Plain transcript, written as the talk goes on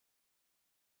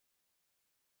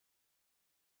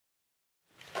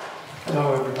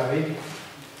Hello, everybody.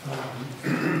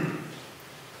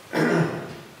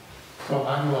 So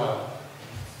I'm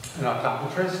an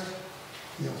optometrist,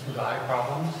 deals with eye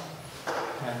problems,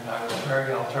 and I was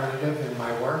very alternative in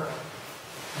my work.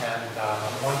 And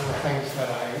one of the things that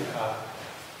I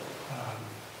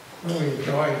really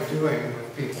enjoyed doing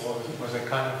with people was a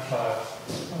kind of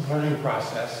a learning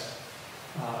process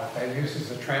that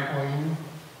uses a trampoline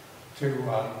to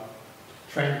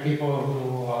train people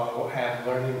who have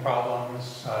learning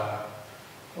problems,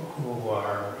 who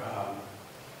are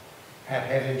have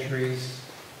head injuries,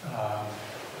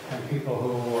 and people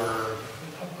who were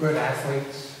good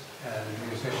athletes and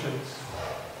musicians.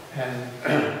 And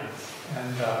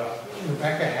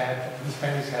Miss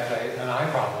Penny's had an eye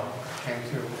problem. Came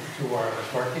to where I was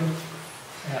working,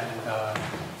 and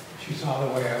she saw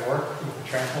the way I worked with the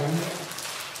trampoline,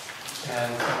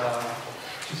 and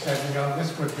she said, you know,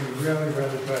 this would be really,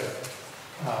 really good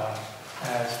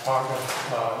as part of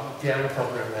the piano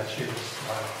program that she was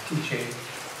teaching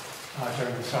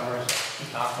during the summers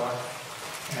at Aqua.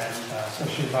 And so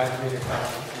she invited me to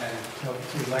come and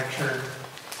to lecture.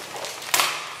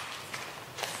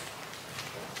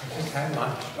 I just had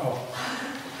lunch. Oh.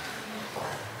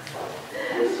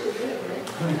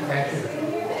 Thank you.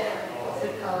 The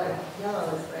color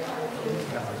yellow is right.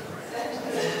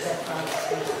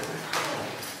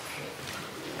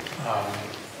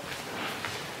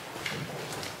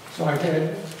 So I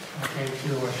did. I came to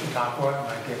Chautauqua and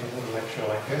I gave a little lecture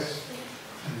like this,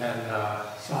 and then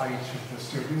saw each of the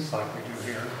students like we do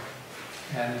here,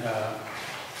 and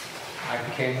I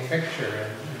became a fixture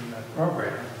in the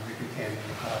program. We became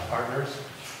partners,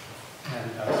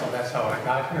 and so that's how I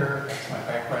got here. That's my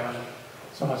background.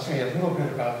 So I'll say a little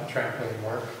bit about the trampoline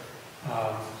work.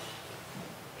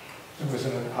 There was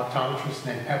an optometrist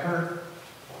named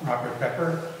Robert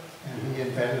Pepper, and he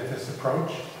invented this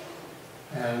approach.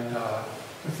 And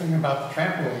the thing about the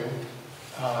trampoline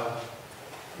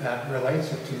that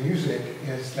relates it to music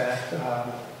is that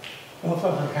both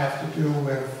of them have to do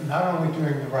with not only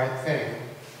doing the right thing,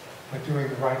 but doing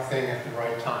the right thing at the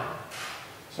right time.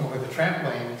 So with the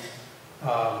trampoline,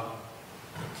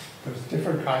 there's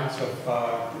different kinds of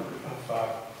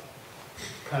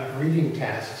kind of reading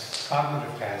tasks,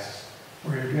 cognitive tasks,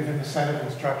 where you're given a set of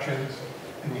instructions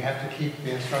and you have to keep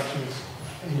the instructions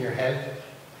in your head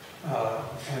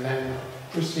and then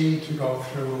proceed to go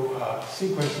through a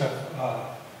sequence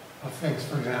of things.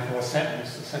 For example, a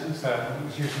sentence that I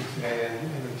was using today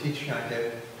in the teaching I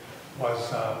did was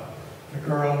the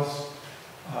girls,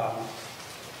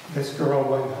 this girl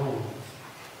went home,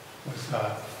 was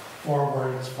 4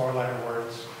 words, 4-letter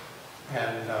words,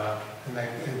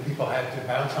 and people had to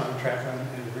bounce on the trampoline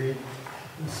and read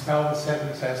and spell the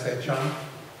sentence as they jumped,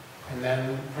 and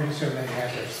then pretty soon they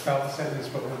had to spell the sentence,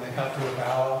 but when they got to a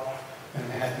vowel, then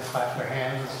they had to clap their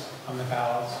hands on the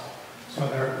vowels. So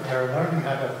they're learning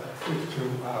how to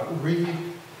read,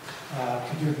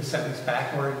 to do the sentence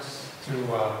backwards, to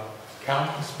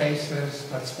count the spaces,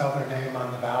 but spell their name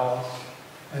on the vowels.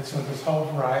 And so this whole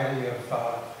variety of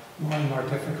more and more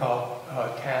difficult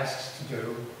tasks to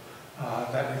do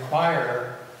that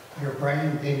require your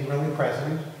brain being really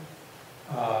present,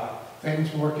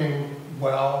 things working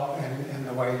well in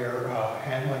the way you're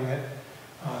handling it,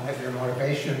 that your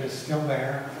motivation is still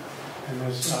there, and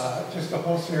there's just a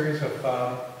whole series of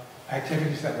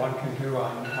activities that one can do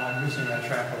on using that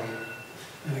trampoline.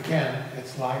 And again,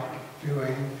 it's like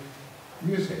doing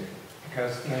music,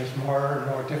 because there's more and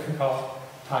more difficult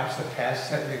types of tasks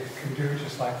that you can do,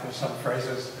 just like there's some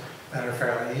phrases that are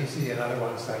fairly easy and other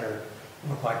ones that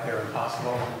look like they're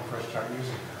impossible when you first start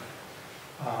using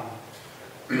them.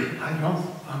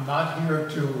 I'm not here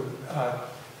to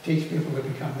teach people to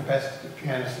become the best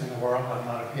pianist in the world. I'm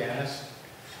not a pianist.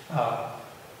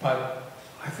 But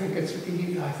I think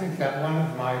that one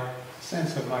of my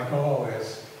sense of my goal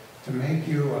is to make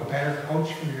you a better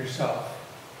coach for yourself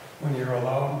when you're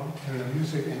alone in the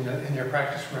music, in your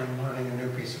practice room learning a new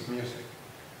piece of music.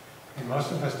 And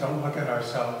most of us don't look at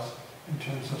ourselves in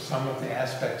terms of some of the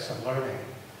aspects of learning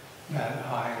that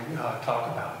I talk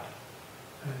about,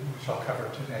 and which I'll cover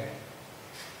today.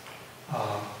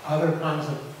 Other kinds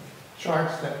of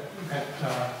charts that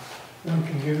one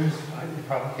can use, you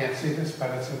probably can't see this,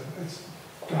 but it's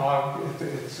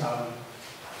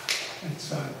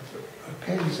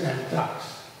pigs and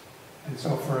ducks. And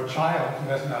so for a child who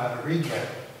doesn't know how to read yet,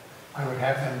 I would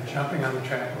have them jumping on the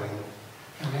trampoline,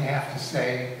 and they have to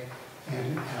say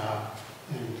in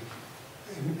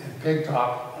pig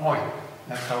talk, oink.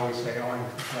 That's how we say oink.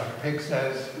 What a pig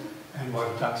says and what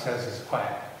a duck says is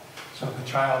quack. So the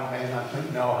child may not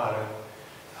know how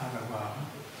to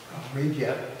read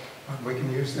yet, but we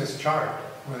can use this chart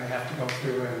where they have to go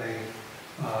through and they,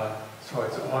 so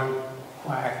it's oink,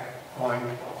 quack,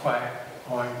 oink, quack,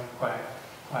 oink, quack,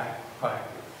 quack, quack,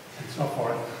 and so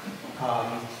forth.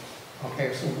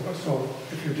 Okay, so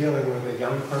if you're dealing with a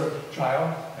young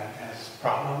child that has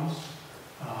problems,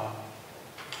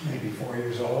 maybe 4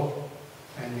 years old,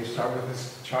 and you start with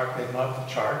this chart, they love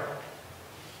the chart.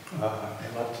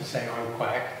 They love to say on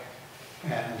quack.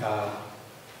 And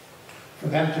for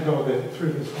them to go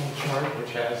through this whole chart,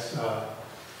 which has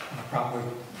probably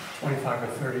 25 or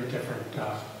 30 different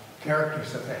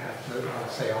characters that they have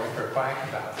to say oink or quack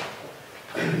about,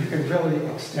 you can really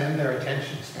extend their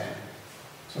attention span.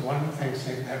 So one of the things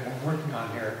that we're working on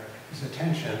here is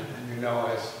attention, and you know,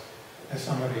 as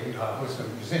somebody who's a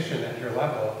musician at your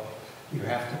level, you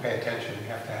have to pay attention. You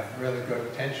have to have really good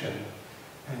attention,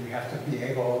 and you have to be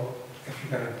able, if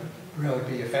you're going to really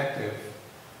be effective,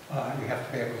 you have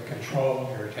to be able to control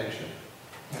your attention.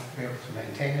 You have to be able to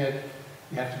maintain it.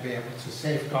 You have to be able to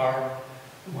safeguard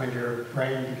when your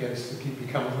brain begins to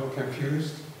become a little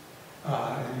confused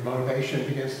and your motivation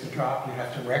begins to drop. You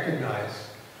have to recognize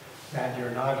that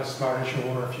you're not as smart as you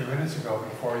were a few minutes ago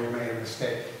before you made a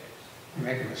mistake. You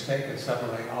make a mistake and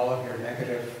suddenly all of your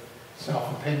negative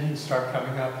self-opinions start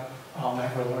coming up. I'll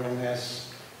never learn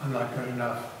this. I'm not good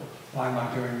enough. Why am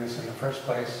I doing this in the first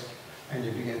place? And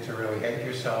you begin to really hate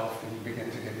yourself, and you begin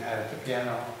to get mad at the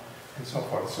piano, and so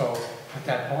forth. So at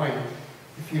that point,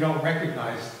 if you don't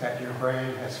recognize that your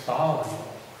brain has fallen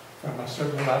from a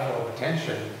certain level of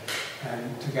attention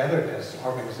and togetherness,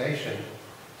 organization,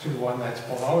 to one that's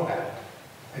below that,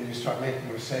 and you start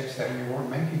making mistakes that you weren't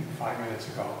making 5 minutes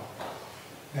ago,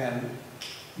 then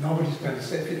nobody's going to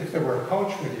say, if there were a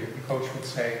coach with you, the coach would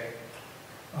say,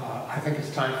 I think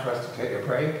it's time for us to take a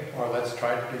break, or let's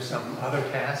try to do some other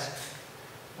tasks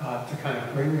to kind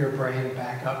of bring your brain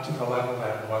back up to the level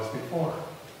that it was before.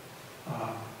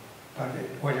 But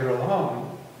when you're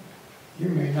alone, you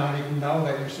may not even know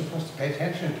that you're supposed to pay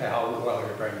attention to how well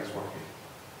your brain is working.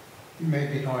 You may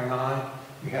be going on,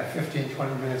 you have 15,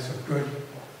 20 minutes of good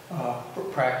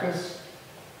practice,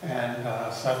 and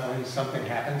suddenly something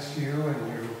happens to you and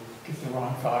you get the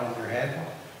wrong thought in your head.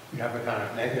 You have a kind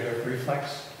of negative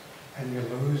reflex, and you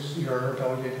lose your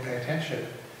ability to pay attention.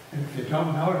 And if you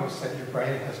don't notice that your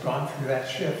brain has gone through that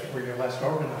shift where you're less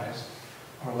organized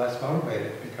or less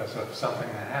motivated because of something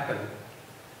that happened,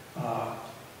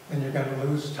 then you're going to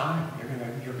lose time. You're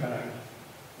going to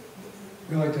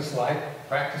really dislike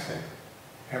practicing.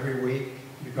 Every week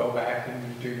you go back and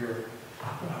you do your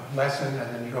lesson,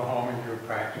 and then you go home and you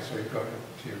practice, or you go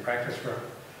to your practice room,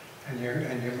 and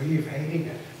you leave hating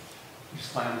it. You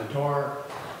slam the door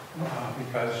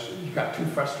because you got too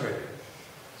frustrated.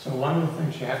 So one of the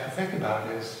things you have to think about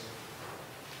is,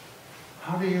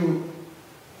 how do you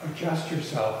adjust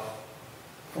yourself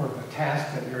for the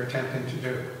task that you're attempting to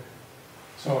do?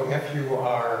 So if you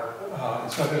are,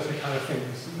 so there's a kind of thing,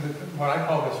 what I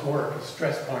call this work is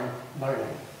stress point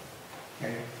learning.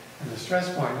 Okay? And the stress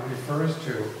point refers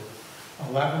to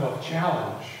a level of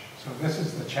challenge. So this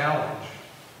is the challenge.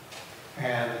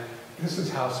 And this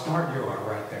is how smart you are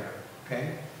right there.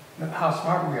 Okay? How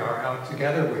smart we are, how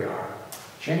together we are,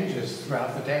 changes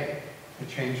throughout the day. It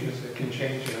changes, it can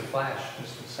change in a flash,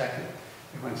 just a second,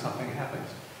 when something happens.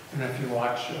 And if you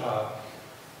watch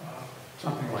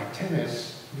something like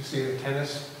tennis, you see the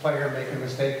tennis player make a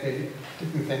mistake they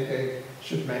didn't think they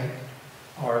should make,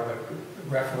 or the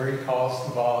referee calls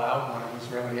the ball out when it was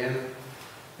really in,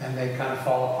 and they kind of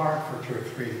fall apart for 2 or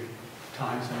 3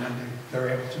 times, and then they're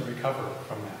able to recover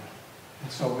from that.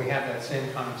 And so we have that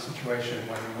same kind of situation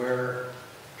when we're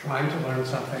trying to learn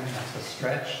something that's a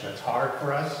stretch, that's hard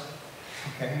for us,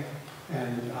 okay?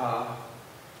 And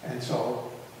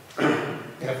so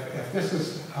if this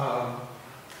is how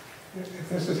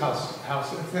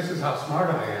smart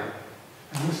I am,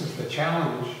 and this is the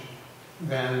challenge,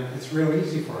 then it's real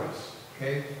easy for us,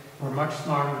 okay? We're much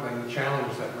smarter than the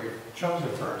challenge that we've chosen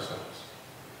for ourselves.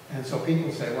 And so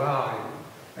people say, well,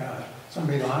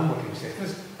 somebody that I'm looking say,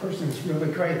 this person's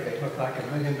really great, they look like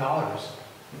 $1 million.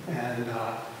 And,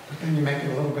 but then you make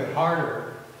it a little bit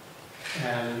harder,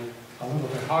 and a little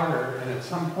bit harder, and at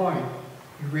some point,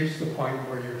 you reach the point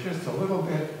where you're just a little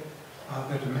bit,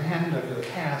 the demand of the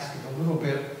task is a little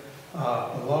bit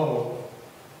below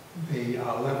the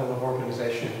level of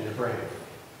organization in your brain.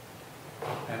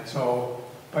 And so,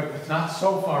 but it's not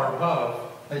so far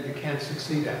above that you can't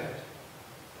succeed at it.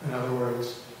 In other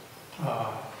words,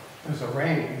 there's a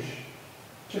range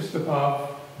just above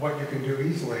what you can do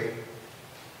easily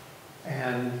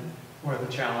and where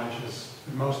the challenge is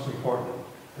the most important.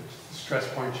 It's the stress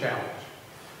point challenge.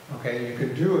 Okay, you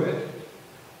can do it,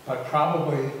 but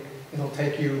probably it'll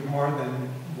take you more than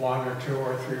 1 or 2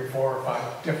 or 3 or 4 or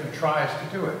 5 different tries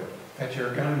to do it, that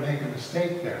you're going to make a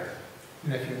mistake there.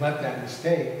 And if you let that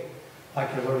mistake, like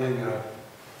you're learning a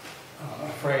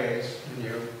phrase, and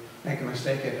you make a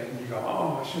mistake in it, and you go,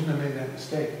 oh, I shouldn't have made that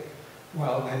mistake.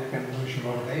 Well, then you're going to lose your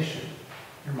motivation.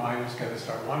 Your mind is going to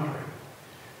start wandering.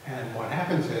 And what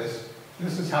happens is,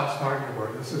 this is how smart you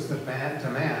were. This is the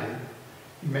demand.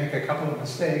 You make a couple of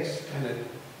mistakes, and it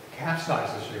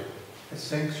capsizes you. It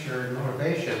sinks your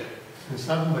motivation, and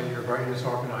suddenly your brain is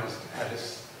organized at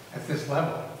this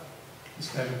level.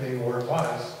 Instead of being where it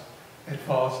was, it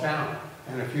falls down.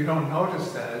 And if you don't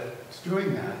notice that it's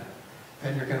doing that,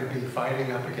 then you're going to be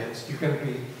fighting up against, you're going to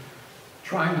be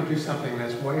trying to do something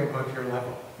that's way above your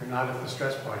level. You're not at the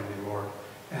stress point anymore.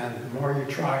 And the more you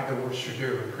try, the worse you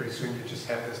do. And pretty soon you just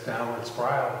have this downward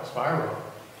spiral,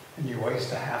 and you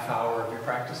waste a half hour of your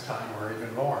practice time or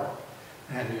even more.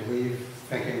 And you leave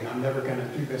thinking, I'm never going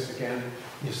to do this again.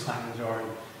 You slam the door,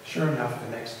 and sure enough,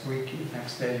 the next week,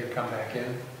 next day, you come back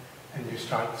in, and you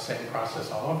start the same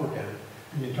process all over again.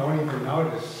 And you don't even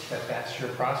notice that that's your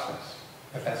process,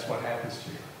 that that's what happens to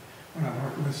you. When I'm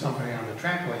working with somebody on the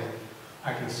trampoline,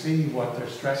 I can see what their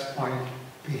stress point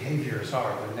behaviors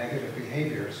are, the negative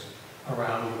behaviors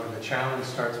around when the challenge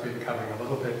starts becoming a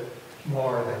little bit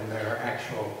more than their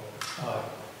actual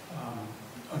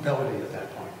ability at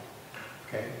that point.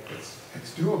 Okay,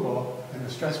 it's doable in the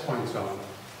stress point zone,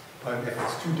 but if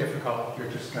it's too difficult, you're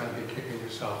just going to be kicking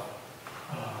yourself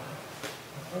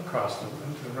across the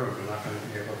room. You're not going to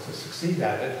be able to succeed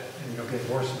at it, and you'll get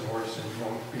worse and worse, and you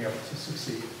won't be able to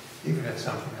succeed even at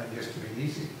something that used to be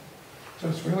easy. So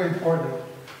it's really important,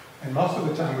 and most of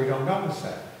the time we don't notice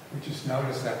that. We just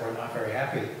notice that we're not very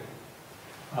happy.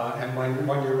 And when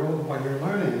you're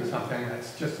learning something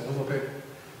that's just a little bit,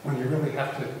 when you really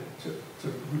have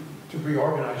to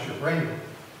reorganize your brain,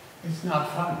 it's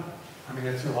not fun. I mean,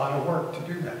 it's a lot of work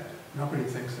to do that. Nobody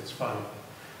thinks it's fun.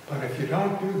 But if you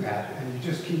don't do that, and you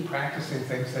just keep practicing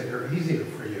things that are easier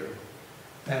for you,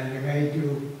 then you may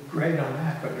do great on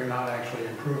that, but you're not actually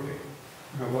improving.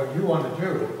 And what you want to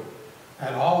do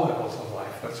at all levels of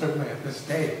life, but certainly at this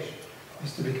stage,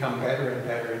 is to become better and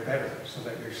better and better, so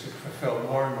that you fulfill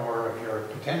more and more of your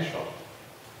potential.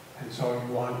 And so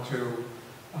you want to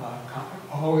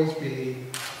always be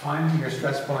finding your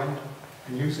stress point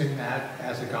and using that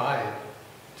as a guide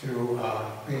to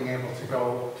being able to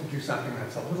go to do something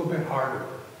that's a little bit harder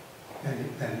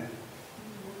than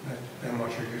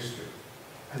what you're used to.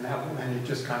 And then you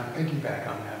just kind of piggyback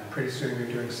on that. And pretty soon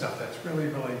you're doing stuff that's really,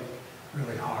 really,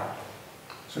 really hard.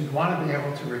 So you want to be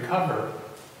able to recover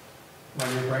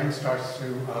when your brain starts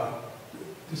to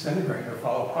disintegrate or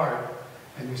fall apart,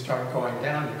 and you start going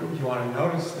down. You want to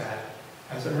notice that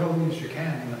as early as you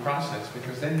can in the process,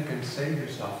 because then you can save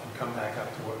yourself and come back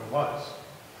up to what it was.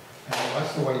 And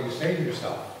what's the way you save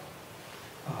yourself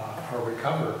or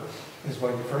recover is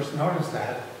when you first notice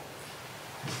that,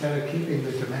 instead of keeping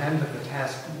the demand of the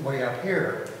task way up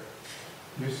here,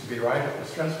 it used to be right at the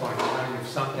stress point, and now you've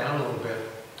sunk down a little bit.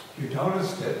 You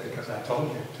noticed it because I told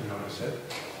you to notice it,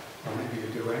 or maybe you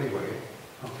do anyway,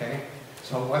 okay?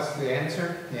 So what's the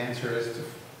answer? The answer is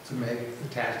to make the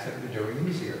task that you're doing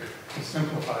easier, to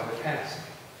simplify the task.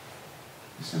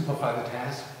 You simplify the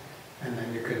task, and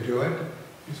then you can do it.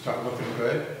 You start looking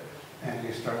good, and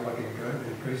you start looking good,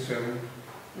 and pretty soon,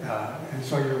 and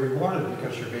so you're rewarded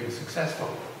because you're being successful.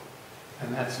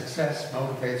 And that success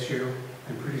motivates you,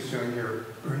 and pretty soon you're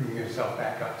bringing yourself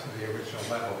back up to the original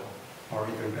level, or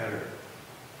even better.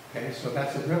 Okay, so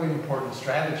that's a really important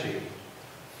strategy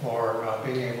for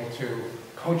being able to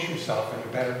coach yourself in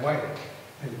a better way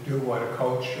and do what a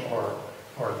coach or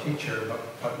a teacher,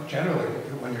 but generally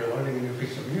when you're learning a new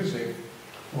piece of music,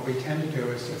 what we tend to do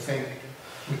is to think,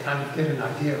 we kind of get an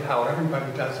idea of how everybody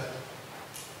does it.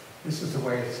 This is the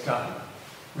way it's done.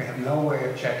 We have no way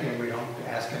of checking, we don't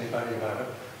ask anybody about it,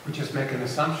 we just make an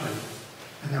assumption,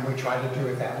 and then we try to do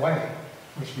it that way,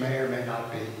 which may or may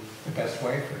not be the best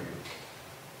way for you.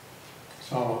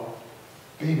 So,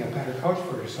 being a better coach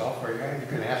for yourself, or you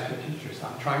can ask your teachers,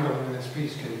 I'm trying to learn this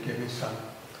piece, can you give me some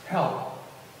help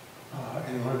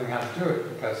in learning how to do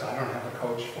it? Because I don't have a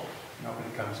coach for it. Nobody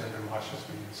comes in and watches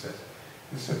me and says,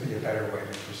 this would be a better way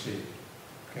to proceed.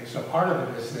 Okay, so part of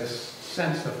it is this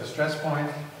sense of the stress point,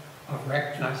 of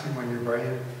recognizing when your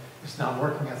brain is not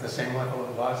working at the same level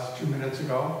it was 2 minutes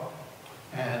ago,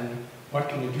 and what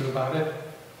can you do about it?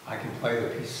 I can play the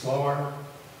piece slower,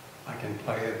 I can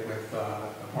play it with a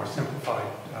more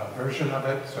simplified version of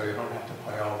it, so you don't have to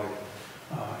play all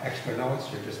the extra notes,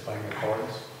 you're just playing the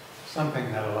chords.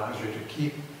 Something that allows you to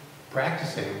keep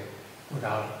practicing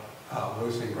without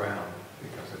losing ground,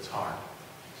 because it's hard.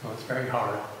 So it's very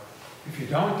hard If you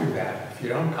don't do that, if you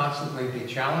don't constantly be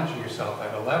challenging yourself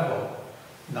at a level,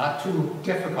 not too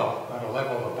difficult, but a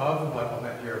level above the level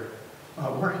that you're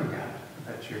working at,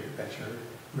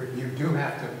 you do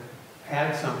have to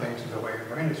add something to the way your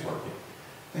brain is working,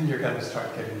 then you're going to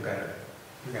start getting better.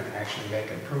 You're going to actually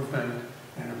make improvement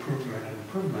and improvement and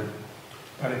improvement.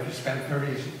 But if you spend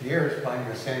 30 years playing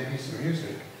the same piece of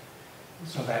music,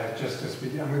 so that it just is,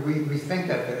 I mean, we think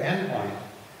that the end point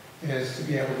is to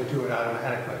be able to do it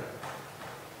automatically.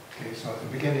 Okay, so at the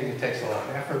beginning it takes a lot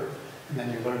of effort, and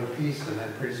then you learn the piece, and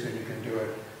then pretty soon you can do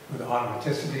it with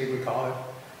automaticity, we call it.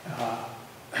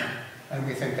 And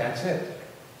we think that's it.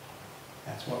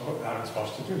 That's what I'm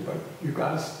supposed to do, but you've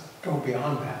got to go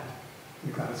beyond that.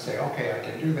 You've got to say, okay, I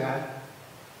can do that.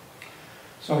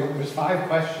 So there's 5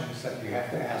 questions that you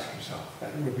have to ask yourself.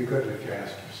 That would be good if you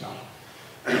ask yourself.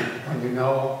 When you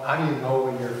know, how do you know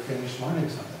when you're finished learning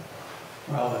something?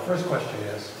 Well, the first question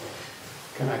is,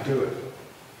 can I do it?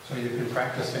 So you've been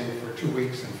practicing for 2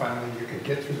 weeks, and finally you can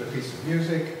get through the piece of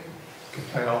music, you can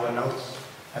play all the notes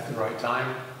at the right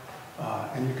time,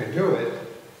 and you can do it,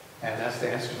 and that's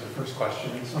the answer to the first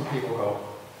question. And some people go,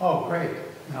 oh, great,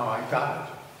 now I got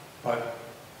it. But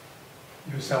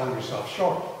you're selling yourself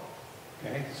short.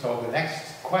 Okay? So the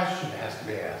next question has to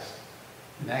be asked.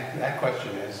 And that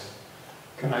question is,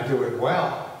 can I do it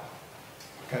well?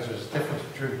 Because there's a difference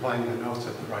between playing the notes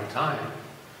at the right time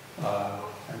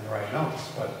and the right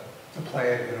notes, but to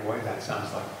play it in a way that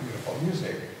sounds like beautiful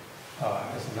music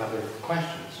is another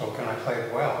question. So can I play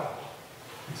it well?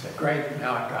 You say, great,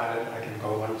 now I've got it, I can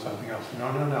go learn something else.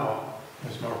 No, no, no,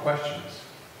 there's more questions.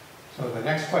 So the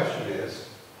next question is,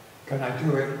 can I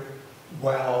do it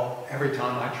well every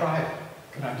time I try it?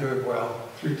 Can I do it well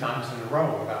 3 times in a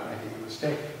row without making a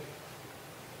mistake?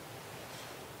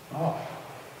 Oh,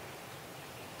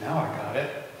 now I got it,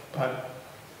 but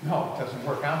no, it doesn't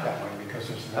work out that way, because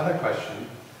there's another question,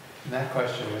 and that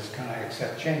question is, can I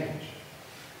accept change?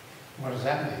 What does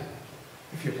that mean?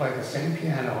 If you play the same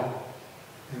piano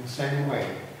in the same way,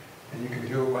 and you can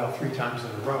do it well 3 times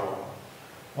in a row,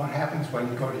 what happens when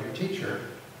you go to your teacher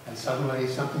and suddenly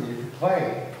something you could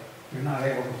play, you're not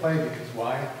able to play because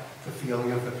why? The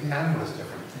feeling of the piano is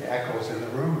different. The echoes in the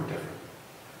room are different.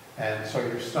 And so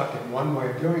you're stuck in one way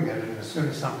of doing it, and as soon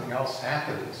as something else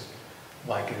happens,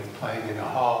 like in playing in a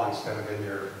hall instead of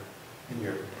in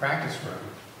your practice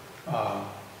room,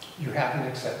 you haven't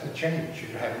accepted change.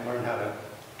 You haven't learned how to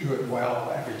do it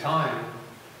well every time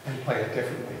and play it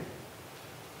differently.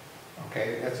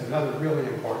 Okay, that's another really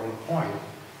important point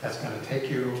that's going to take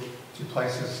you to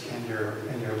places in your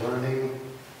learning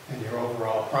and your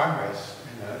overall progress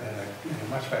in a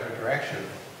much better direction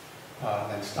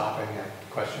than stopping at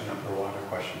question number 1 or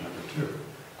question number 2.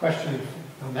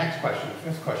 The next question, the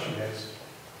 5th question is,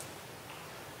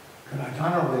 can I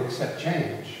not only accept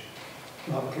change,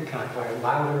 well, can I play it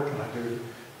louder?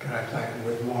 Can I play it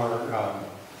with more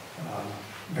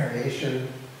variation?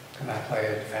 Can I play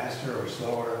it faster or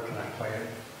slower? Can I play it?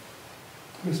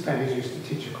 Miss Penny used to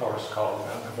teach a course called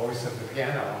The Voice of the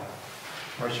Piano,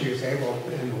 where she was able,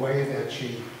 in the way that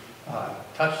she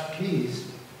touched the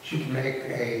keys, she can make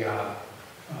a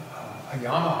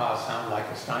Yamaha sound like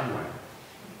a Steinway.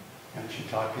 And she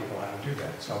taught people how to do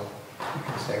that. So you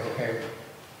can say, okay,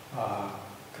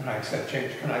 can I accept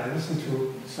change? Can I listen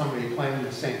to somebody playing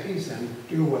the same piece and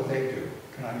do what they do?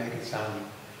 Can I make it sound,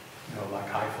 like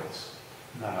Heifetz?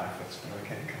 Not Heifetz, but I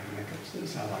can make it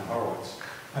sound like Horowitz.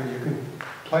 I mean, you can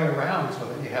play around so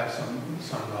that you have some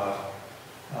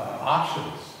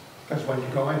options. Because when you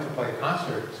go in to play a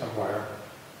concert somewhere,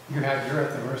 you're at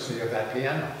the mercy of that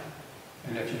piano.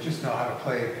 And if you just know how to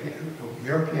play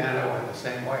your piano in the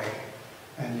same way,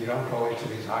 and you don't go into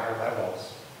these higher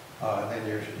levels, then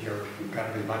you're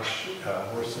going to be much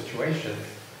worse situation,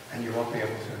 and you won't be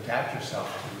able to adapt yourself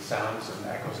to the sounds and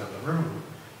the echoes of the room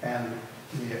and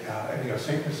the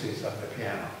idiosyncrasies of the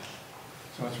piano.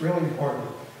 So it's really important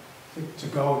to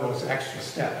go those extra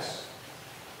steps,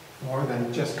 more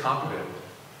than just competent,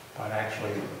 but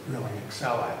actually really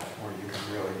excel at it, where you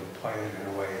can really play it in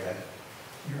a way that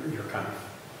you're kind of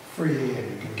free,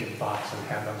 and you can give thoughts and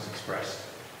have those expressed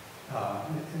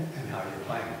in how you're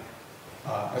playing.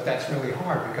 But that's really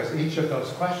hard, because each of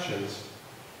those questions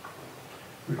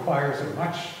requires a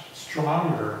much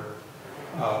stronger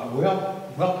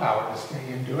willpower to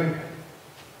stay in doing it.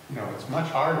 It's much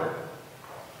harder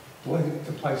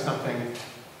to play something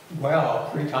well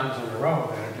 3 times in a row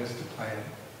than it is to play it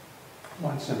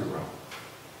once in a row.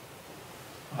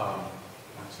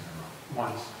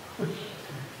 Once.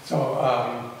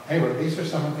 So anyway, these are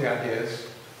some of the ideas.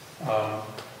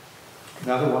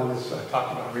 Another one is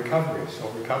talked about recovery. So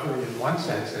recovery in one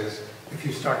sense is if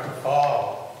you start to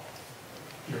fall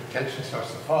your attention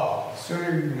starts to fall, the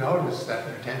sooner you notice that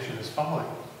your attention is falling,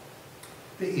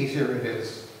 the easier it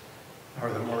is,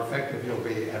 or the more effective you'll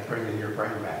be at bringing your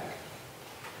brain back.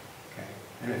 Okay?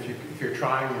 And if you're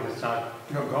trying and it's not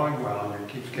going well and it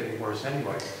keeps getting worse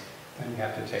anyway, then you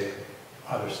have to take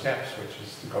other steps, which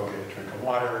is to go get a drink of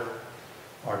water,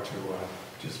 or to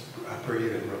just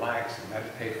breathe and relax and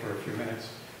meditate for a few minutes,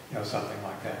 something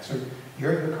like that. So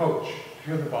you're the coach,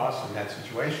 you're the boss in that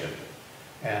situation,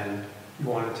 and you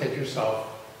want to take yourself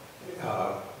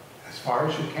as far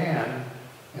as you can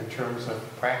in terms of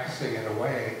practicing in a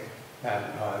way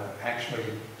that actually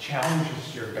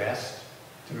challenges your best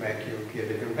to make you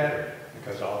get even better,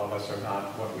 because all of us are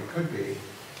not what we could be,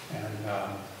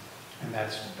 and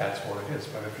that's what it is.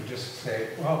 But if you just say,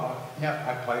 well, yeah,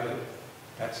 I played it,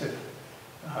 that's it,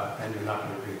 then you're not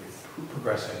going to be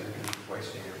progressing. You're going to be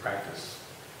wasting your practice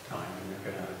time, and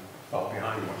you're going to fall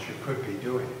behind what you could be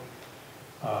doing.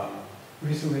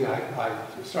 Recently, I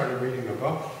started reading a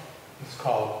book. It's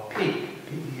called Peak,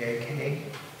 P-E-A-K,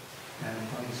 and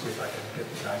let me see if I can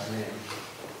get the guy's name.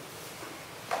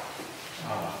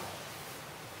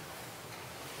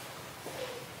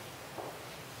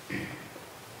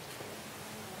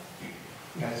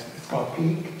 Yes, it's called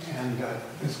Peak, and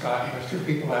this guy, there's two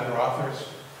people that are authors.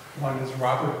 One is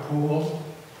Robert Poole,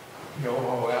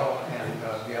 P-O-O-L, and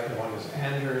the other one is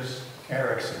Anders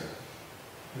Ericsson.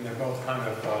 And they're both kind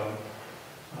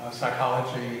of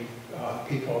psychology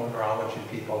people, neurology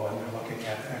people, and they're looking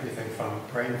at everything from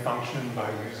brain function by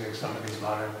using some of these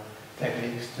modern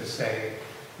techniques to say,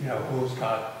 who's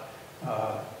got,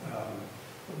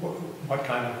 what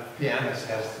kind of pianist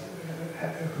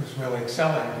who's really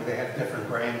excelling, do they have different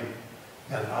brain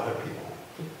than other people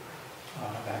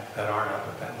that aren't up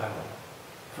at that level.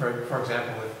 For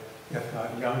example,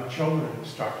 if young children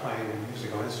start playing a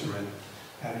musical instrument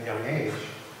at a young age,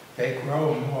 they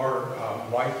grow more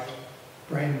white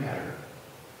brain matter,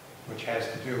 which has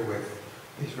to do with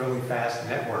these really fast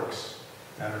networks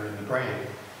that are in the brain.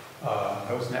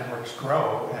 Those networks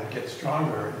grow and get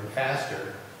stronger and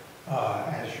faster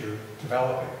as you're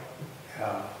developing.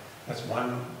 That's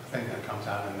one thing that comes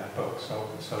out in that book. So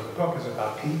the book is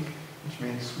about peak, which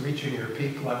means reaching your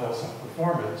peak levels of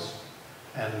performance,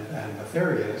 and the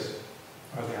theory is,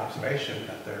 or the observation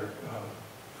that they're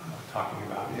talking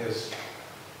about is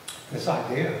this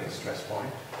idea of the stress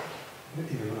point,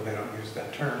 even though they don't use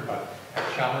that term, but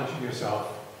challenging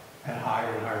yourself at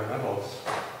higher and higher levels,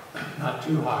 not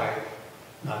too high,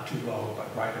 not too low,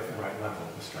 but right at the right level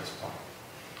of the stress point.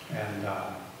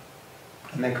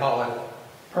 And they call it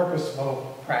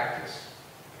purposeful practice,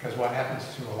 because what happens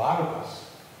to a lot of us,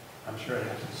 I'm sure it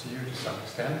happens to you to some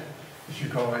extent, is you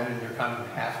go in and you're kind of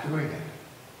half doing it.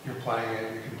 You're playing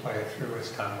it, you can play it through,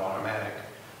 it's kind of automatic,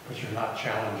 but you're not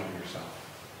challenging yourself.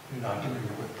 You're not doing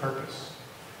it with purpose.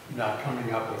 You're not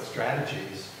coming up with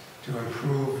strategies to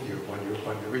improve you when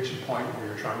you reach a point where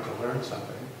you're trying to learn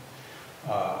something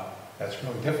that's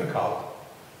really difficult.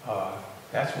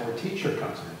 That's where a teacher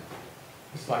comes in.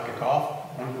 It's like a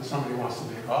golf, when somebody wants to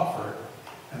be a golfer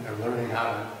and they're learning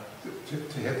how to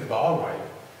hit the ball right.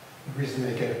 The reason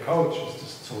they get a coach is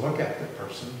just to look at the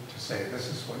person, to say, this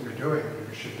is what you're doing.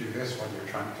 You should do this when you're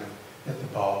trying to hit the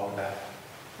ball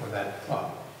with that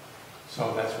club.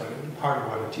 So that's part of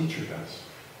what a teacher does,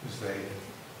 is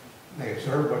they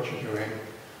observe what you're doing,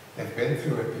 they've been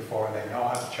through it before, they know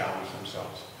how to challenge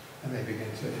themselves, and they begin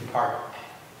to impart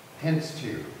hints to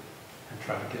you and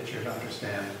try to get you to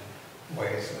understand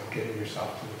ways of getting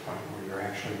yourself to the point where you're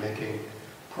actually making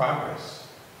progress.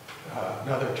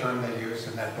 Another term they use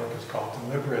in that book is called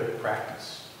deliberate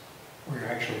practice, where you're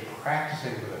actually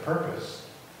practicing with a purpose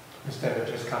instead of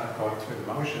just kind of going through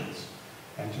the motions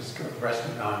and just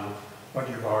resting on what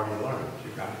you've already learned.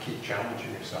 You've got to keep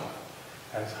challenging yourself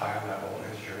at as high a level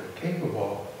as you're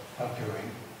capable of doing,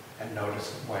 and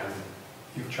notice when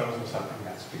you've chosen something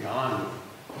that's beyond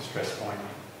the stress point,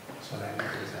 so that you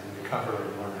can then recover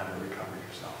and learn how to recover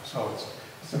yourself. So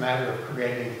it's a matter of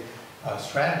creating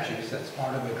strategies that's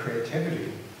part of the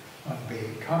creativity of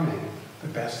becoming the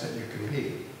best that you can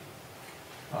be.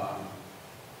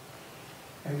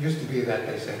 It used to be that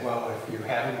they said, well, if you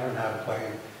haven't learned how to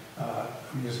play a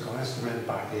musical instrument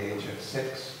by the age of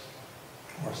 6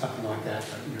 or something like that,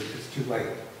 it's too late.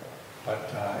 But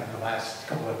in the last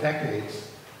couple of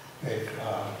decades, they've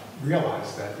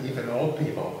realized that even old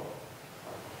people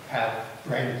have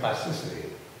brain plasticity.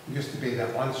 It used to be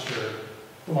that once you're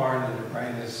born and your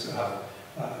brain is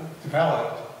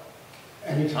developed,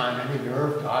 anytime any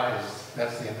nerve dies,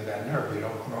 that's the end of that nerve. You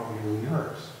don't grow new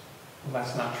nerves. Well,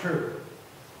 that's not true.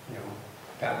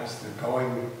 That was the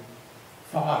going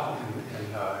thought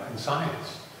in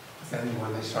science, Then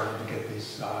when they started to get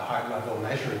these high-level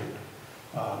measuring,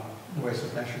 ways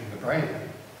of measuring the brain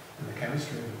and the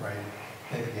chemistry of the brain,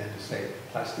 they began to say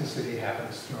plasticity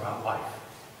happens throughout life.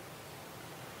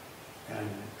 And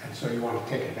so you want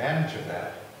to take advantage of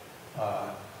that.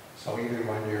 So even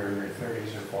when you're in your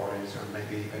 30s or 40s, or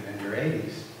maybe even in your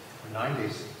 80s or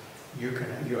 90s,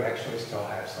 you actually still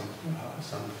have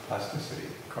some plasticity.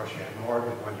 Of course, you have more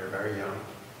than when you're very young,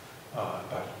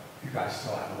 but you guys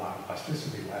still have a lot of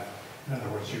plasticity left. In other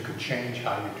words, you can change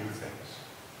how you do things.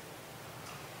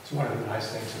 So one of the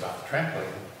nice things about the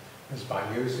trampoline is by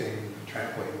using the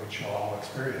trampoline, which you'll all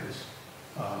experience.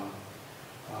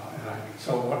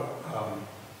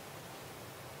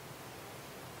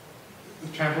 The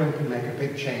trampoline can make a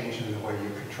big change in the way you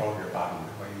control your body,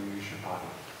 the way you use your body.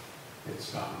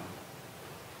 It's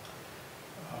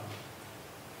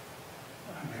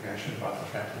maybe I should have brought the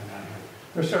trampoline down here.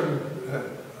 There's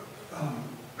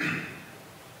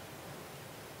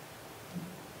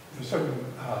certain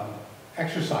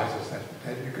exercises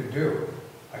that you can do.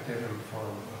 I did them for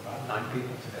about 9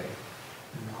 people today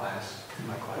in my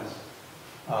class,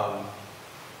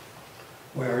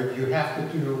 where you have to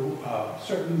do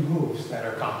certain moves that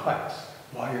are complex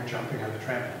while you're jumping on the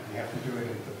trampoline. You have to do it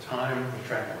at the time of the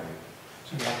trampoline,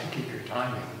 so you have to keep your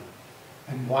timing.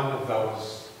 And one of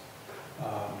those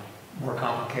more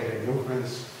complicated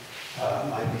movements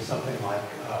might be something like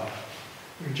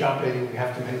you're jumping, you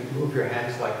have to move your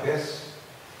hands like this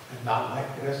and not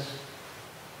like this,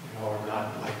 or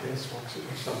not like this,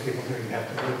 which some people do. You have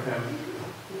to move them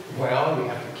well, you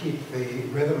have to keep the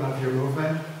rhythm of your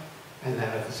movement, and then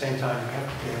at the same time you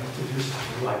have to be able to do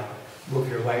something like move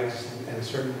your legs in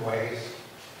certain ways,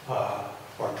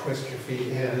 or twist your feet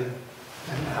in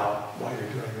and out while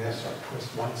you're doing this, or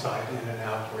twist one side in and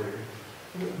out where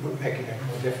you're making a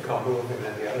more difficult move, and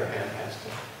then the other hand has to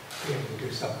be able to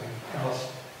do something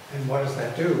else. And what does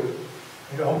that do?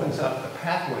 It opens up the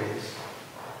pathways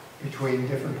between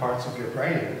different parts of your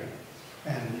brain.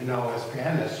 And as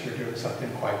pianists, you're doing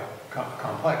something quite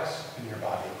complex in your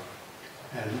body.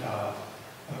 And a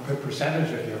good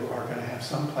percentage of you are going to have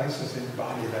some places in your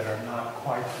body that are not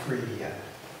quite free yet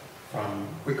from,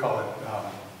 we call it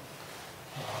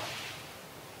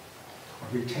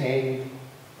retained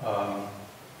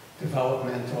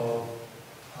developmental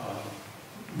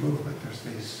movement. There's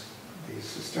these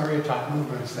stereotype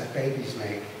movements that babies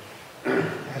make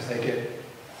as they get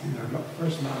in their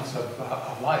first months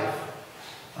of life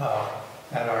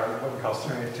that are what we call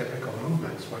stereotypical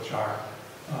movements, which are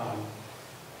we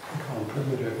call them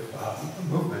primitive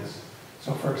movements.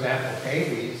 So for example,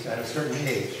 babies at a certain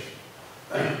age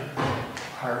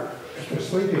if they're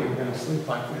sleeping, they're going to sleep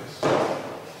like this.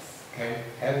 Okay,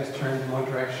 head is turned in one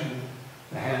direction,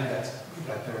 the hand that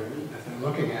they're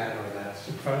looking at or that's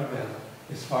in front of them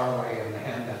is far away, and the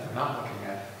hand that they're not looking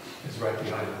at is right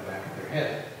behind the back of their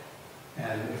head.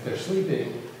 And if they're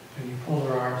sleeping and you pull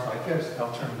their arms like this,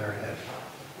 they'll turn their head.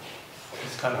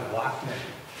 It's kind of locked in.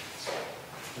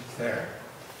 It's there.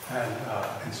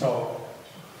 And so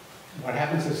what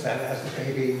happens is that as the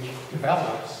baby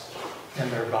develops and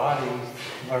their body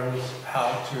learns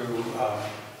how to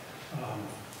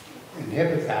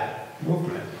inhibit that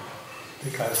movement,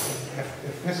 because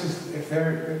if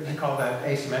they call that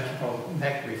asymmetrical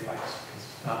neck reflex,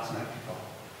 it's not symmetrical.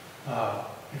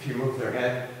 If you move their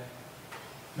head,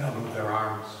 they'll move their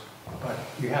arms. But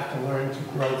you have to learn to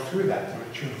grow through that, to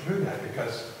mature through that,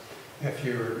 because if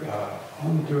you're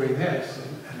only doing this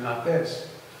and not this,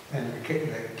 then the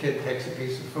kid takes a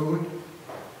piece of food,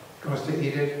 goes to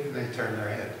eat it, and they turn their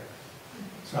head.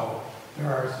 So there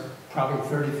are probably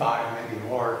 35, maybe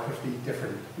more, 50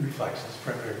 different reflexes,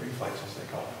 primitive reflexes they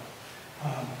call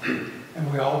them.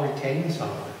 And we all retain some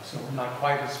of it, so we're not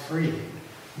quite as free.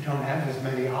 We don't have as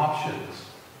many options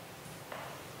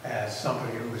as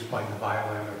somebody who is playing the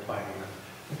violin or playing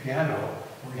the piano,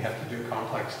 where you have to do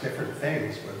complex different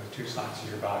things with the two sides of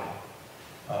your body.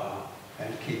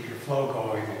 And keep your flow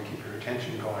going, and keep your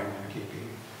attention going, and keeping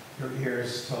your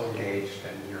ears still engaged,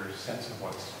 and your sense of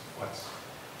what's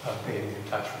being in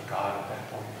touch with God at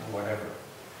that point, or whatever.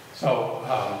 So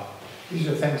these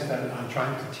are things that I'm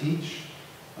trying to teach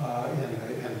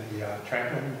in the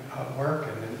trampoline work,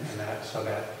 and that, so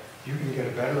that you can get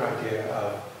a better idea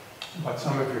of what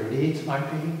some of your needs might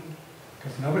be,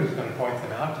 because nobody's going to point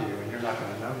them out to you, and you're not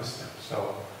going to notice them.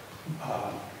 So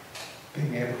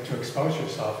being able to expose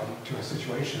yourself to a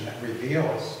situation that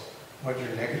reveals what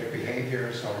your negative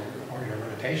behaviors or your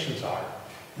limitations are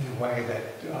in a way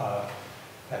that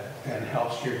then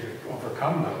helps you to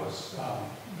overcome those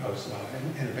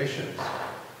inhibitions,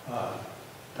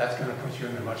 that's going to put you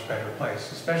in a much better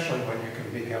place, especially when you can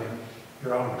become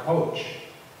your own coach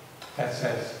that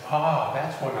says, ah,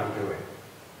 that's what I'm doing.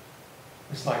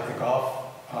 It's like the golf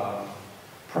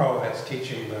pro that's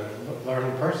teaching the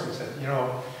learning person says, you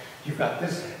know, you've got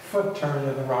this foot turned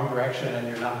in the wrong direction and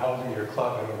you're not holding your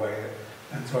club in a way,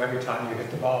 and so every time you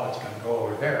hit the ball, it's going to go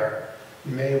over there.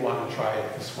 You may want to try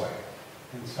it this way.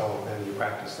 And so then you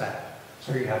practice that.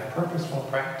 So you have purposeful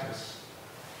practice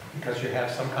because you have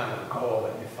some kind of goal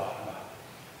that you thought about.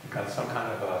 You've got some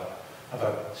kind of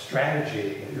a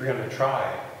strategy that you're going to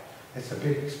try. It's a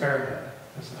big experiment.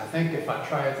 I think if I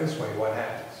try it this way, what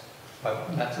happens?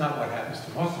 But that's not what happens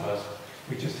to most of us.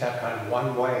 We just have kind of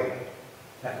one way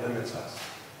that limits us.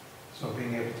 So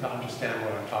being able to understand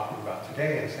what I'm talking about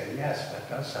today and say, yes, that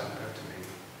does sound good to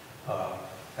me.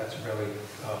 That's a really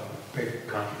big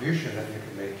contribution that you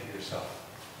can make to yourself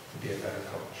to be a better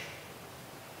coach.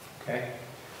 Okay?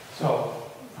 So,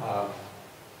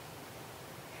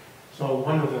 so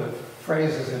one of the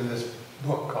phrases in this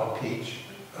book called Peach,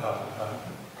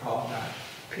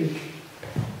 Peak,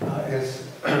 is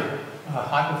a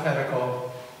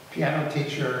hypothetical piano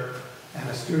teacher and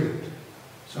a student.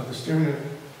 So the student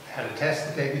had a test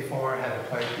the day before, had to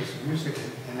play a piece of music,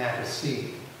 and had a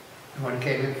C. And when he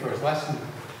came in for his lesson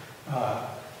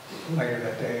later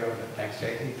that day or the next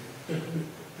day, the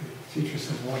teacher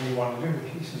says, what do you want to do?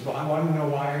 He says, well, I want to know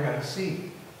why I got a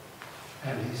C.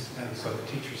 And so the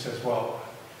teacher says, well,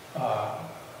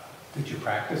 did you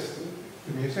practice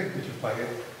the music? Did you play it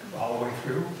all the way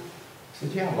through? He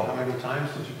said, yeah, well, how many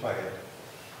times did you play it?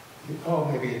 Oh,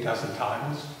 maybe a dozen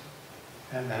times.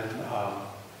 And then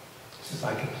he says,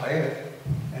 I could play it.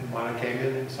 And when I came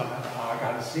in, and somehow I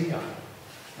got a C on it.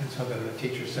 And so then the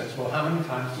teacher says, well, how many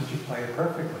times did you play it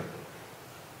perfectly?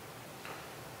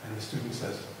 And the student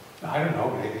says, I don't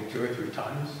know, maybe 2 or 3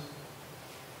 times.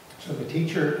 So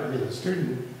the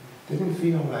student didn't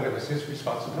feel that it was his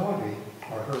responsibility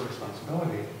or her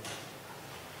responsibility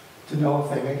to know if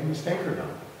they make a mistake or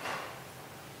not.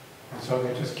 And so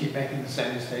they just keep making the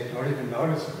same mistake, don't even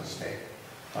notice a mistake.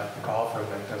 Like the golfer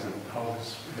that doesn't hold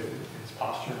his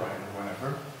posture right or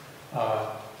whatever.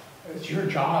 It's your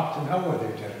job to know whether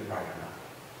you did it right or not.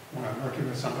 When I'm working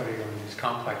with somebody on these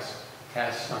complex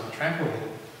tasks on the trampoline,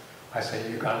 I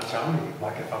say, you got to tell me.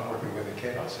 Like if I'm working with a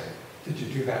kid, I'll say, did you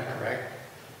do that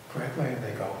correctly? And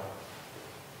they go,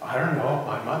 I don't know,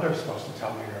 my mother's supposed to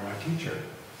tell me, or my teacher.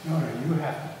 No, you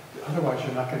have to, otherwise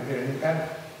you're not going to get any better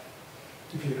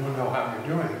if you don't know how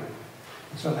you're doing.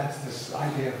 And so that's this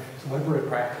idea of deliberate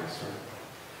practice. So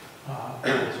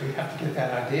you have to get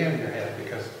that idea in your head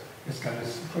because it's going to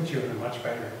put you in a much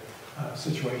better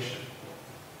situation.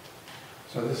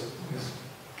 So this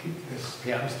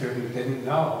piano student didn't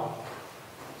know,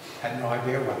 had no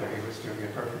idea whether he was doing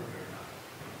it perfectly or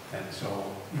not. And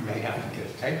so you may have to get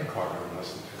a tape recorder and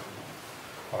listen to it.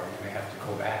 Or you may have to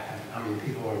go back. And,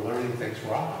 people are learning things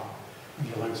wrong. When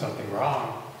you learn something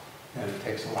wrong, then it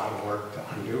takes a lot of work to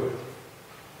undo it.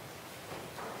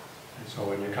 And so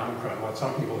when you're coming from, what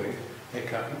some people, they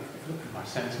come, my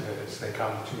sense of it is they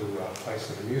come to a place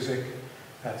of the music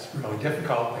that's really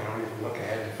difficult. They don't even look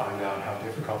ahead and find out how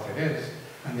difficult it is.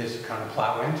 And they just kind of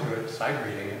plow into it, sight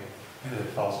reading it, and it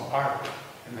falls apart.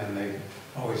 And then they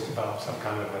always develop some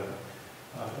kind of an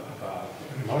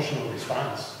emotional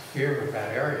response, fear of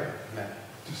that area, and that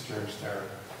disturbs their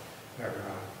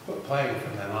playing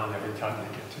from then on every time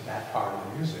they get to that part of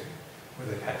the music, where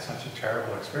they've had such a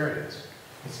terrible experience.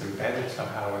 It's embedded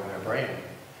somehow in their brain.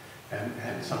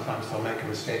 And sometimes they'll make a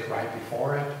mistake right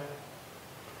before it,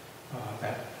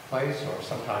 that place, or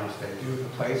sometimes they do the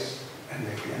place and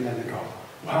then they go,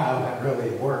 wow, that really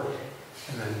worked.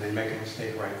 And then they make a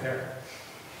mistake right there.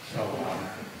 So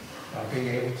being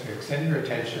able to extend your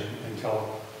attention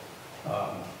until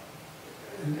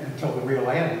the real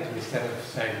end, instead of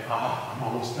saying, I'm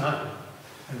almost done,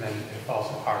 and then it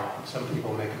falls apart. Some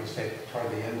people make a mistake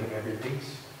toward the end of every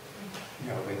piece.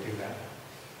 They do that.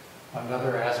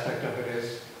 Another aspect of it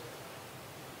is,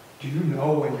 do you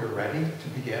know when you're ready to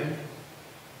begin?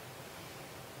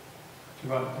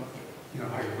 Are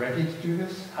you ready to do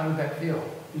this? How did that feel?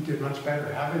 You did much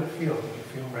better. How did it feel? Did you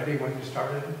feel ready when you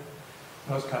started?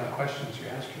 Those kind of questions you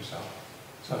ask yourself.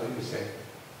 So that you say,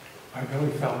 I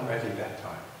really felt ready that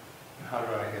time. And how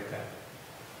did I get that?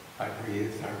 I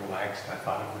breathed, I relaxed, I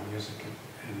thought of the music,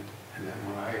 and then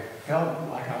when I felt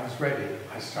like I was ready,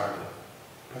 I started.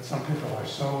 But some people are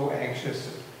so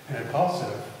anxious and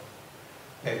impulsive,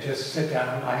 they just sit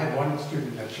down. I had one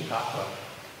student at Chicago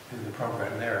in the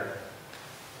program there.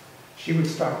 She would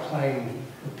start playing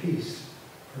her piece,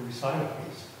 her recital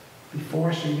piece,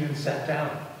 before she even sat down.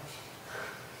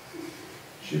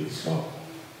 She would stop.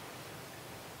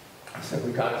 I said,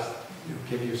 we got to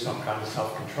give you some kind of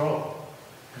self-control.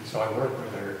 And so I worked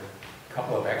with her a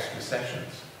couple of extra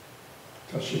sessions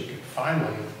till she could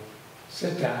finally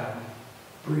sit down,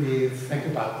 breathe, think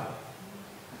about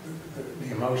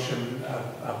the emotion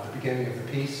of the beginning of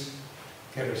the piece,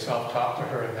 get herself talk to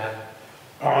her in that,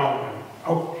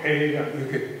 okay, you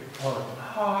could, or,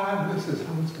 this is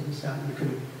how it's going to sound. You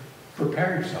can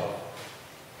prepare yourself.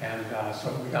 And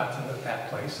so we got to that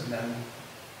place, and then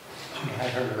she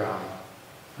had her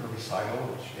recital,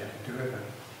 and she had to do it, and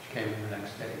she came in the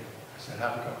next day. I said,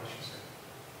 how'd it go? She said,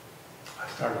 I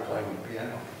started playing the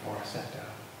piano before I sat down.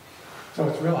 So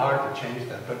it's real hard to change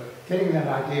that, but getting that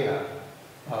idea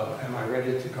of, am I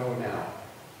ready to go now,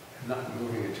 and not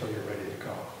moving until you're ready to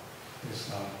go,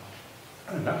 is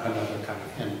another kind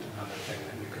of hint, another thing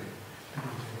that you can begin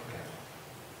to look at.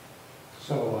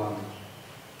 So,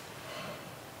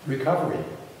 recovery.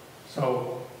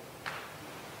 So,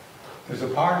 there's a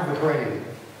part of the brain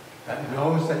that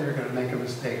knows that you're going to make a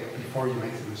mistake before you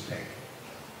make the mistake.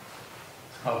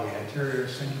 It's called the anterior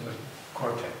cingulate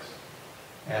cortex.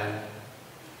 And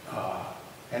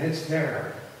it's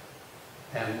there.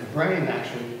 And the brain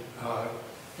actually,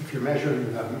 if you're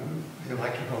measuring the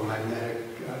electrical magnetic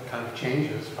kind of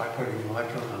changes by putting an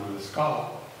electrode on the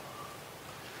skull,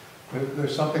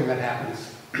 there's something that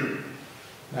happens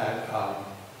that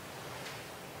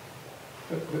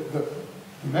the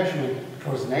measurement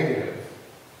goes negative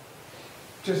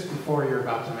just before you're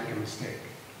about to make a mistake.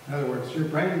 In other words, your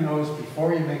brain knows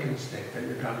before you make a mistake that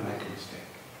you're going to make a mistake.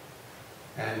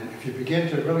 And if you begin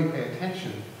to really pay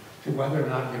attention to whether or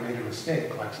not you made a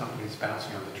mistake, like somebody's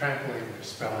bouncing on the trampoline, they're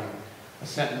spelling a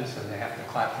sentence and they have to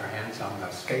clap their hands on the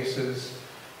spaces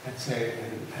and say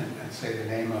the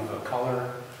name of a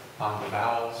color on the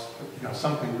vowels, you know,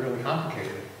 something really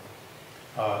complicated.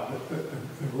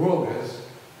 The rule is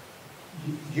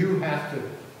you have to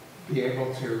be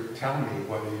able to tell me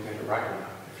whether you did it right or not.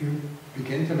 If you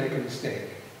begin to make a mistake,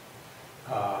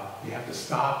 you have to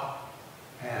stop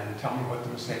and tell me what the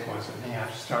mistake was, and then you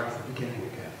have to start at the beginning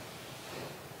again.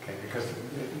 Okay, because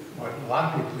what a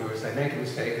lot of people do is they make a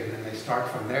mistake and then they start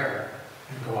from there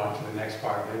and go on to the next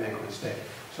part, they make a mistake.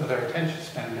 So their attention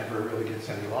span never really gets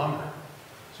any longer.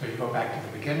 So you go back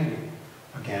to the beginning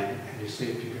again and you see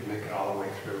if you can make it all the way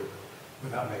through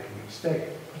without making a mistake.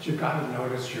 But you've got to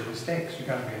notice your mistakes. You've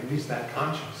got to be at least that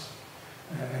conscious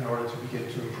in order to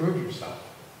begin to improve yourself.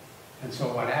 And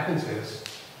so what happens is,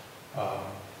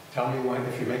 tell me when,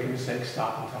 if you make a mistake,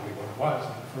 stop and tell me what it was.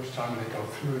 And the first time they go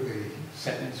through the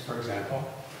sentence, for example,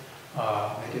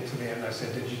 they get to the end, I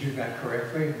said, did you do that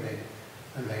correctly?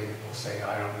 And they will say,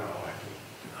 I don't know,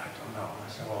 I don't know. And I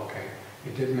said, well, okay,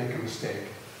 you did make a mistake,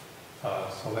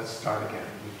 so let's start again.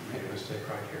 You made a mistake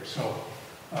right here. So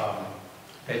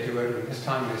they do it, and this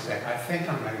time they say, I think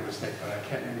I made a mistake, but I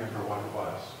can't remember what it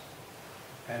was.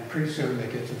 And pretty soon they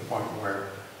get to the point where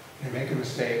they make a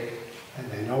mistake, and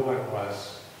they know what it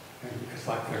was, and it's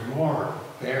like they're more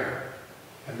there.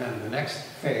 And then the next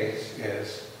phase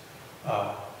is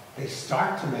they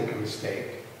start to make a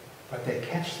mistake, but they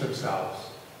catch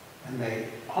themselves, and they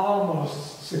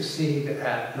almost succeed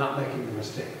at not making the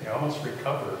mistake. They almost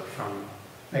recover from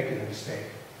making the mistake,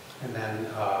 and then,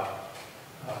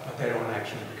 but they don't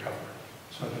actually recover.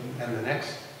 So then the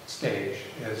next stage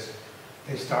is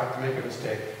they start to make a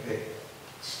mistake. They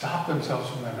stop themselves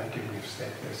from making a mistake.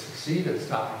 They succeed at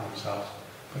stopping themselves.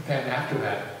 But then after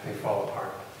that, they fall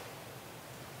apart.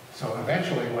 So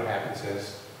eventually what happens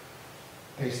is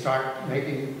they start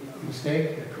making a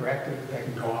mistake, they correct it, they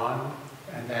can go on,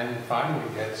 and then finally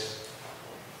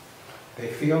they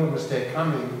feel the mistake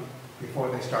coming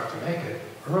before they start to make it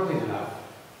early enough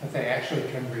that they actually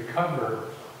can recover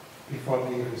before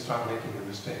they even start making the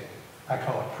mistake. I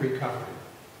call it pre-covery.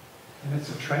 And it's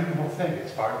a trainable thing.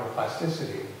 It's part of the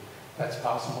plasticity that's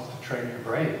possible to train your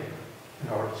brain in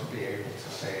order to be able to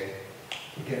say,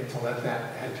 to let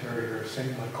that anterior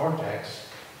cingulate cortex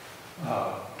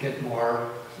get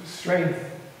more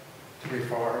strength to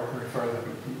refer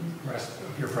the rest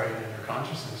of your brain and your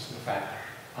consciousness to the fact,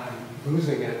 I'm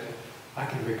losing it, I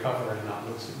can recover and not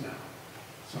lose it now.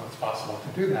 So it's possible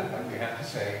to do that, but you have to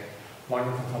say, one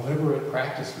of the deliberate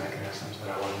practice mechanisms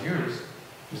that I want to use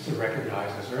is to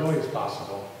recognize as early as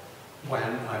possible when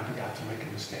I got to make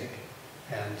a mistake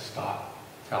and stop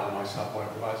telling myself what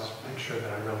it was, make sure that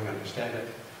I really understand it,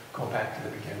 go back to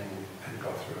the beginning and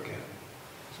go through again.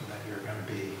 So that you're going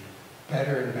to be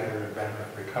better and better and better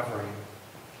at recovering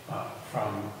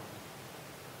from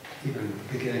even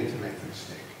beginning to make the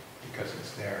mistake, because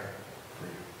it's there for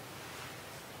you.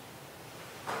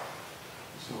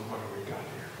 So what do we got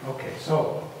here? Okay,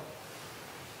 so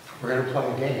we're going to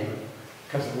play a game,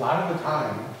 because a lot of the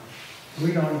time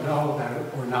we don't know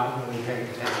that we're not really paying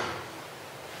attention.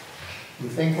 We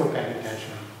think we're paying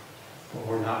attention, but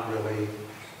we're not really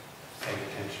paying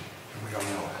attention, and we don't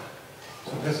know it.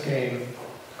 So this game,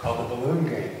 called the balloon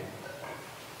game,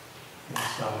 is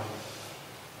too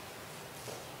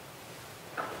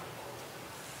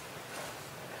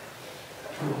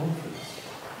old for this.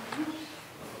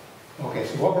 Okay,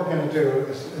 so what we're going to do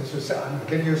is I'm going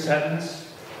to give you a sentence,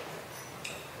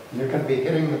 and you're going to be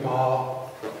hitting the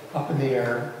ball up in the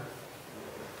air,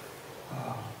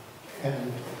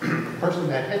 and the person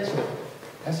that hits it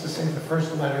has to say the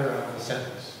first letter of the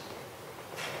sentence.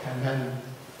 And then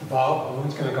the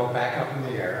balloon's going to go back up in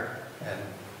the air, and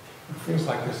it feels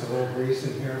like there's a little breeze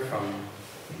in here from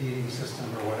the heating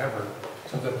system or whatever.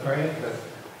 So the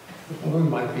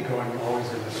balloon might be going always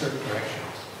in a certain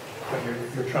directions. But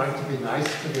you're trying to be nice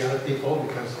to the other people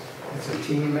because it's a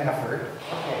team effort.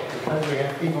 Because we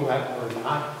have people that were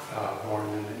not born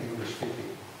in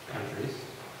English-speaking countries,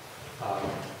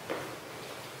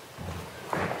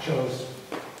 chose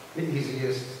the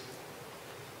easiest,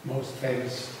 most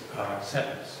famous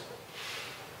sentence.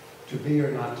 To be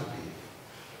or not to be.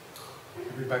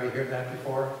 Everybody heard that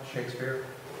before? Shakespeare?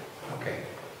 Okay,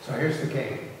 so here's the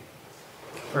game.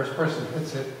 First person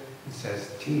hits it, he says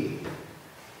T.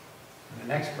 And the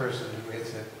next person who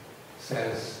hits it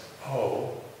says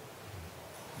O.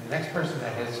 And the next person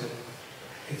that hits it,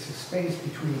 it's a space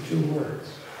between two words.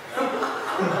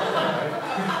 Right?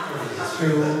 There's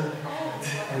two,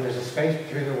 and there's a space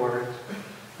between the words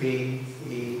B,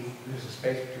 E, there's a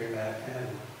space between that, and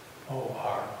O,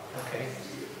 R. Okay?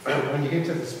 So when you get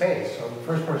to the space, so the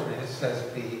first person hits says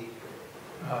B,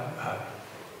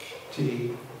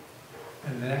 T,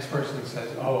 and the next person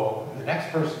says O, and the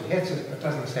next person hits it but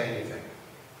doesn't say anything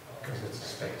because it's a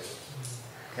space.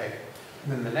 Okay?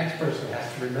 And then the next person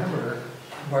has to remember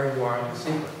where you are in the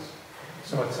sequence.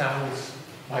 So it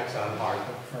might sound hard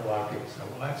for a lot of people. So,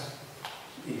 well, that's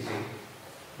easy.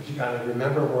 But you got to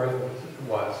remember where it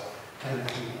was. And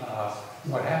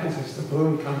what happens is the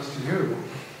balloon comes to you,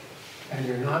 and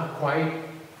you're not quite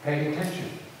paying attention.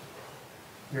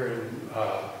 You're in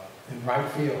right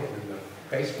field in the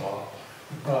baseball.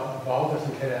 The ball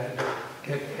doesn't get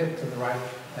hit to the right,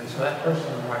 and so that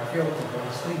person in the right field can go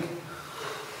to sleep.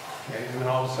 Okay, and then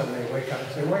all of a sudden they wake up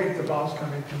and say, "Wait, the ball's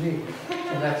coming to me."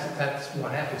 So that's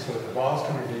what happens. So the ball's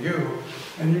coming to you,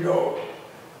 and you go.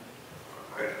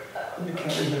 You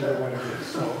can't remember what it is.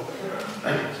 So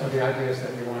the idea is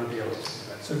that you want to be able to see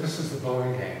that. So this is the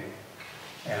balloon game,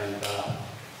 and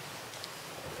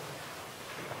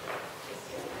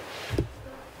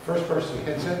first person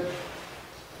hits it.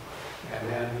 And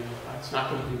then, it's not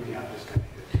going to be me, I'm just going to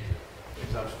hit it.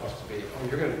 Because I'm supposed to be, oh,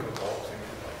 you're going to go the whole thing.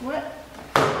 What?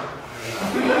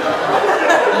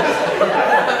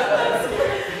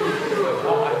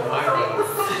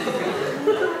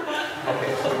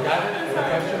 Okay, so we got it,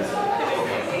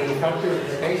 when you come to the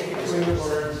space between the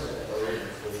words,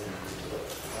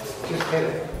 just hit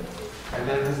it. And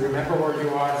then remember where you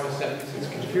are in the sentence. It's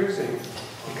confusing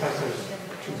because there's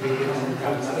to be and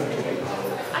another to be.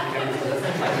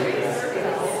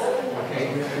 Okay.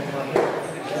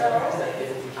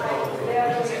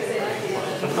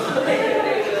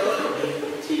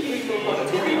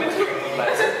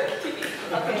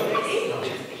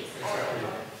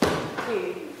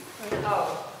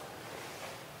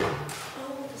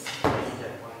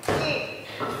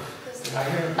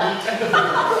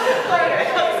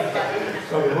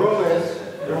 So the rule is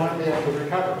you want to be able to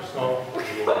recover. So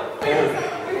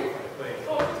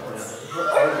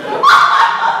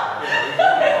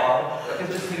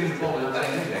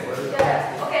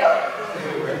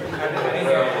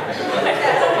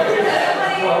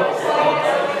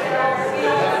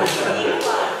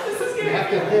you have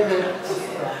to hit it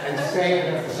and say it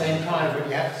at the same time, but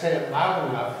you have to say it loud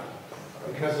enough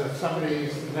because if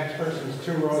the next person's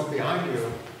 2 rows behind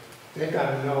you, they've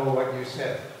got to know what you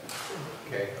said.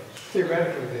 Okay.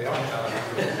 Theoretically, they don't know.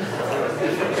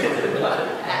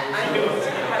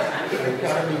 So you've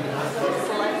got to be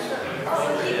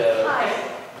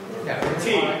yeah, T.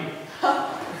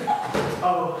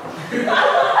 Oh.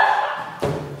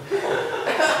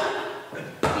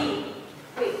 B.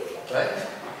 Wait. What?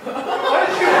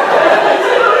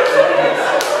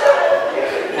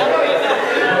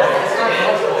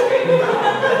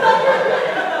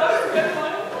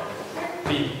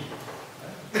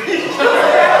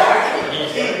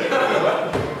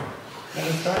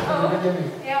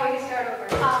 Yeah, we can start over.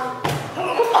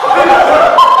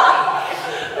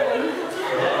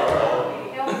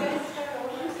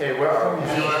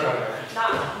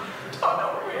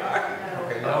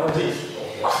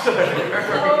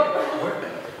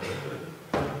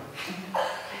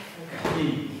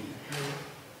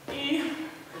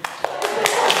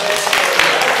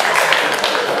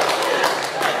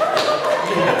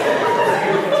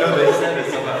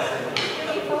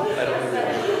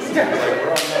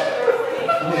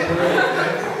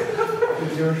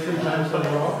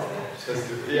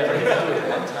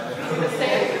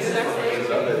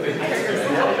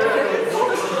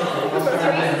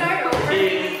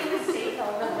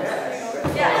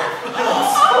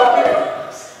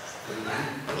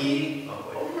 E.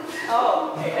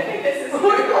 Oh, okay, I think this is the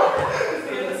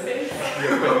end of space.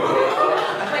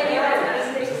 Wait, you have to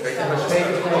Take a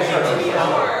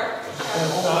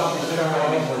stop, you sit on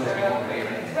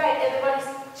Right, everybody's.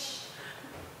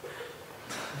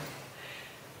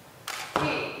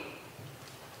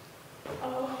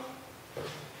 Oh.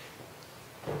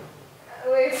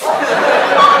 Wait.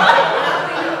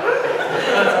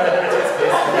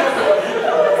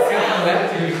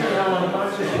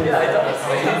 Yeah, I don't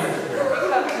see.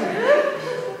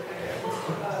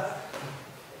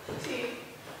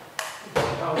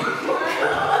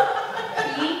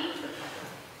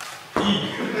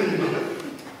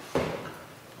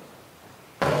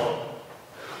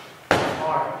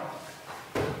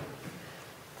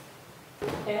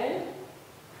 N.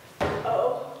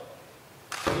 O.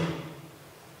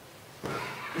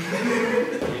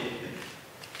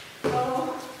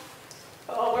 Oh.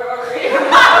 Oh, where are we?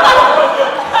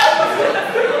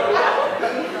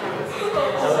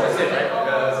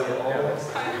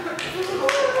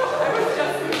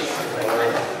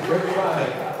 Good try.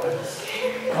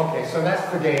 Okay, so that's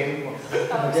the game.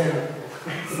 Again,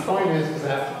 the point is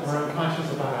that we're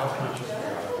unconscious about how conscious we are.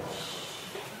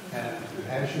 And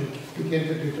as you begin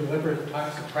to do deliberate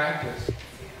types of practice,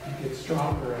 you get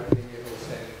stronger at being able to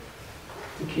say,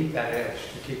 to keep that edge,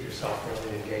 to keep yourself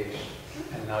really engaged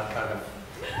and not kind of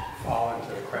fall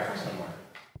into a crack somewhere.